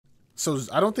So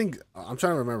I don't think I'm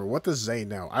trying to remember, what does Zay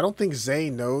know? I don't think Zay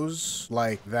knows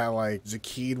like that like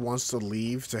Zaceed wants to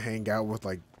leave to hang out with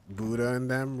like Buddha and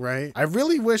them, right? I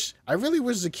really wish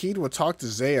Zaceed would talk to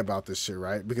Zay about this shit,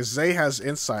 right? Because Zay has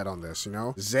insight on this, you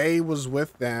know? Zay was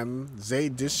with them, Zay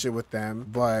did shit with them,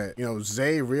 but you know,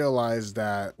 Zay realized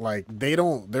that like they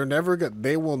will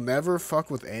never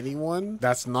fuck with anyone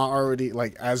that's not already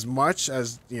like, as much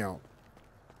as, you know,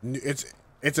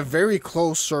 it's a very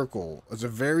close circle. It's a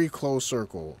very close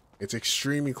circle. It's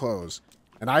extremely close.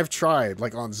 And I've tried,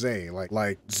 like, on Zay.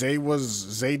 Like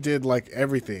Zay did, like,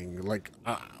 everything. Like,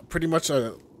 pretty much,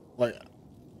 like,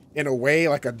 in a way,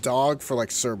 like a dog for,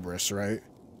 like, Cerberus, right?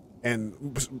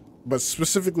 But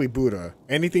specifically Buddha.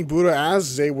 Anything Buddha asks,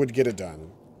 Zay would get it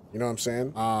done. You know what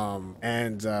I'm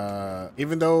saying?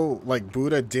 Even though like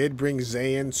Buddha did bring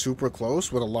Zay in super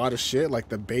close with a lot of shit, like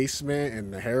the basement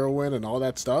and the heroin and all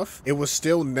that stuff, it was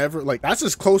still never like, that's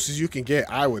as close as you can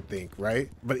get, I would think, right?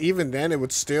 But even then he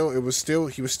was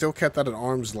still kept at an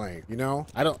arm's length, you know?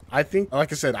 I think,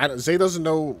 like I said, Zay doesn't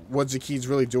know what Zaceed's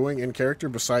really doing in character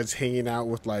besides hanging out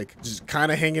with like, just kind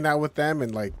of hanging out with them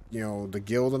and like, you know, the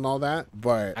guild and all that.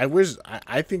 But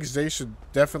I think Zay should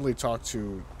definitely talk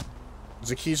to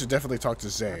Zaceed should definitely talk to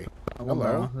Zay.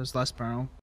 Hello. There's less barrel.